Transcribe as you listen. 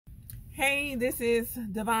Hey, this is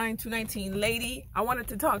Divine 219 Lady. I wanted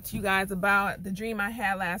to talk to you guys about the dream I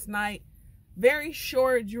had last night. Very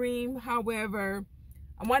short dream. However,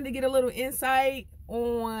 I wanted to get a little insight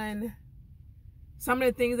on some of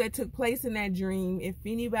the things that took place in that dream. If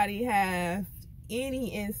anybody has any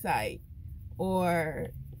insight or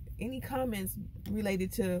any comments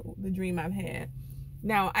related to the dream I've had.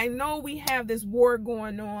 Now, I know we have this war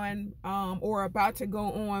going on or about to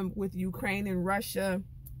go on with Ukraine and Russia.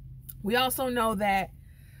 We also know that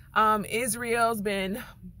Israel's been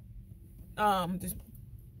just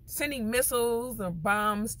sending missiles or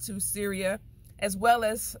bombs to Syria, as well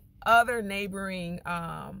as other neighboring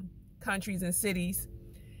countries and cities.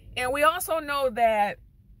 And we also know that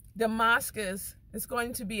Damascus is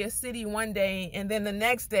going to be a city one day, and then the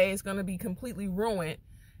next day it's going to be completely ruined.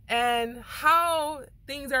 And how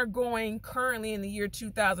things are going currently in the year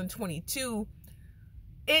 2022,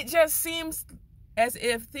 it just seems as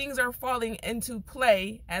if things are falling into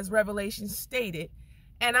play, as Revelation stated.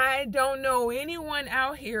 And I don't know anyone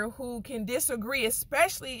out here who can disagree,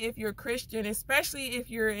 especially if you're Christian, especially if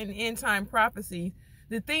you're in end-time prophecy.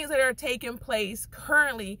 The things that are taking place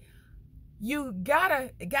currently, you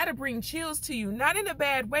gotta bring chills to you. Not in a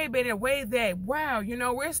bad way, but in a way that, wow, you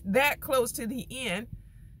know, we're that close to the end,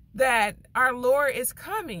 that our Lord is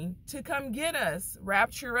coming to come get us,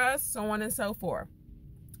 rapture us, so on and so forth.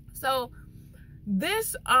 So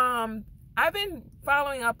this, I've been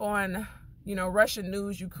following up on, Russian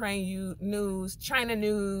news, Ukraine news, China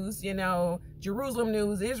news, Jerusalem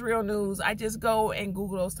news, Israel news. I just go and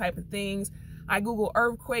Google those type of things. I Google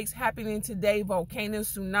earthquakes happening today,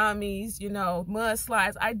 volcanoes, tsunamis,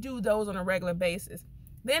 mudslides. I do those on a regular basis.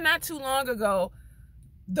 Then not too long ago,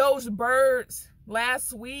 those birds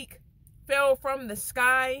last week fell from the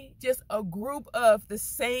sky. Just a group of the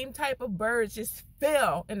same type of birds just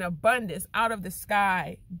fell in abundance out of the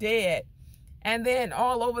sky, dead. And then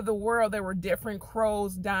all over the world, there were different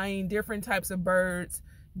crows dying, different types of birds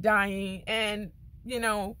dying. And,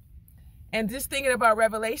 and just thinking about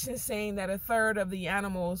Revelation saying that 1/3 of the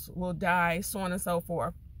animals will die, so on and so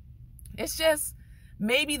forth. It's just,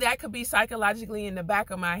 maybe that could be psychologically in the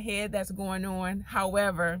back of my head that's going on.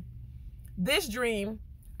 However, this dream,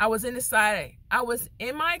 I was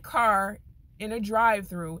in my car in a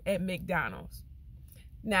drive-through at McDonald's.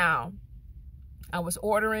 Now, I was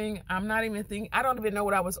ordering. I don't even know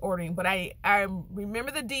what I was ordering, but I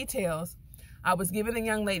remember the details. I was giving the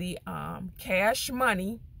young lady cash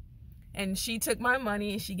money, and she took my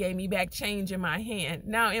money and she gave me back change in my hand.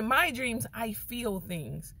 Now, in my dreams, I feel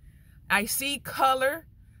things. I see color.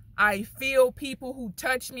 I feel people who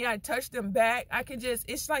touch me. I touch them back.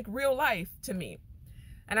 It's like real life to me.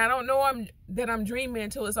 And I don't know that I'm dreaming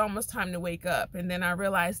until it's almost time to wake up. And then I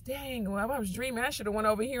realized, dang, well, I was dreaming. I should have went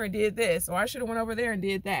over here and did this, or I should have went over there and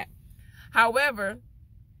did that. However,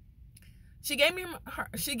 she gave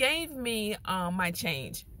me my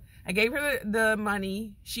change. I gave her the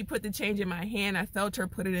money. She put the change in my hand. I felt her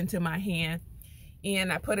put it into my hand,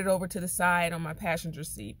 and I put it over to the side on my passenger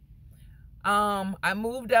seat. I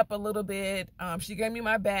moved up a little bit. She gave me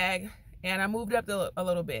my bag, and I moved up a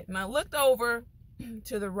little bit. And I looked over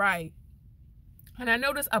to the right, and I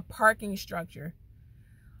noticed a parking structure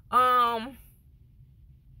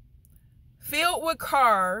filled with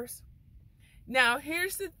cars. Now,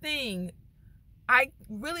 here's the thing. I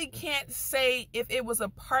really can't say if it was a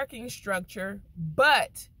parking structure,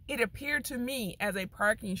 but it appeared to me as a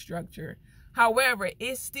parking structure. However,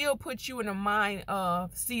 it still puts you in the mind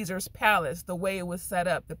of Caesar's palace, the way it was set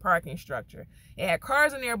up, the parking structure. It had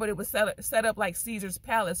cars in there, but it was set up like Caesar's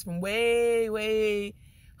palace from way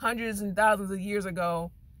hundreds and thousands of years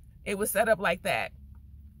ago. It was set up like that.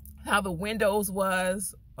 How the windows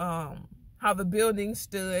was, how the building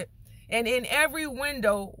stood. And in every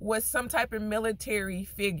window was some type of military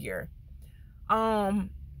figure.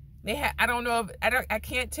 They had, I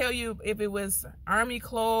can't tell you if it was army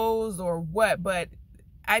clothes or what, but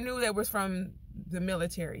I knew that was from the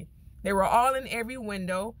military. They were all in every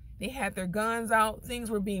window. They had their guns out.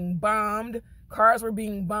 Things were being bombed. Cars were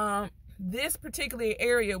being bombed. This particular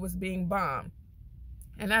area was being bombed.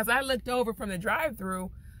 And as I looked over from the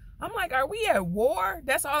drive-through, I'm like, are we at war?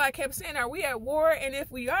 That's all I kept saying. Are we at war? And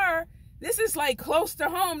if we are, this is like close to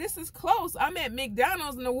home. This is close. I'm at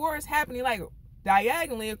McDonald's and the war is happening like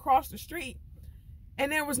diagonally across the street,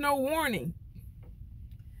 and there was no warning.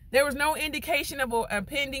 There was no indication of a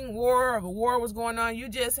impending war, of a war was going on. You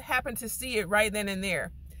just happened to see it right then and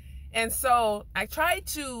there. And so I tried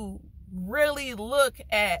to really look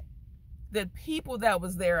at the people that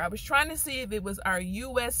was there. I was trying to see if it was our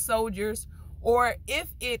U.S. soldiers or if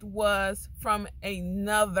it was from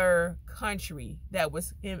another country that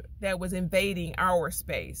was invading our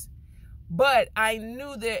space. But I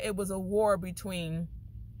knew that it was a war between,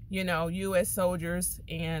 you know, U.S. soldiers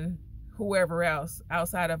and whoever else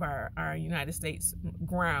outside of our United States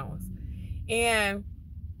grounds. And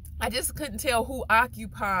I just couldn't tell who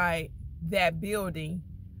occupied that building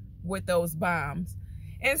with those bombs.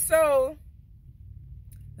 And so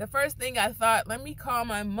the first thing I thought, let me call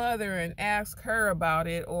my mother and ask her about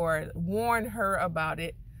it or warn her about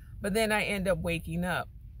it. But then I end up waking up.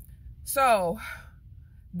 So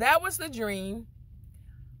that was the dream.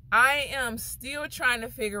 I am still trying to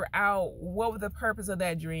figure out what was the purpose of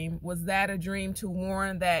that dream. Was that a dream to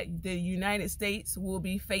warn that the United States will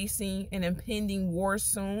be facing an impending war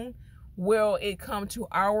soon? Will it come to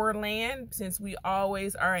our land since we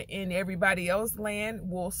always are in everybody else's land?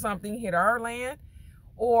 Will something hit our land?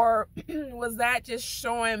 Or was that just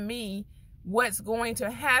showing me what's going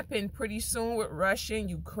to happen pretty soon with Russia and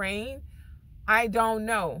Ukraine? I don't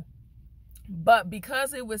know. But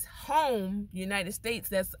because it was home, United States,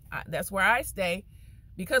 that's where I stay,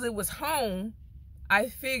 because it was home, I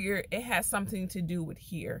figured it has something to do with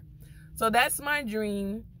here. So that's my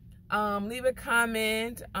dream. Leave a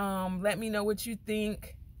comment. Let me know what you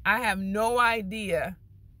think. I have no idea.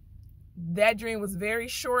 That dream was very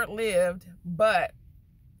short-lived, but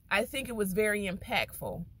I think it was very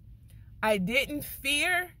impactful. I didn't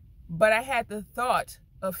fear, but I had the thought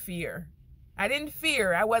of fear. I didn't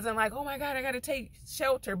fear. I wasn't like, oh my God, I got to take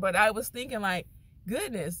shelter. But I was thinking like,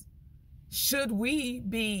 goodness, should we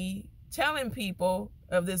be telling people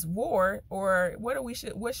of this war, or what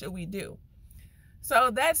should we do?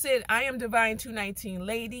 So that's it. I am Divine 219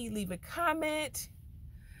 Lady. Leave a comment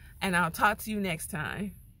and I'll talk to you next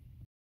time.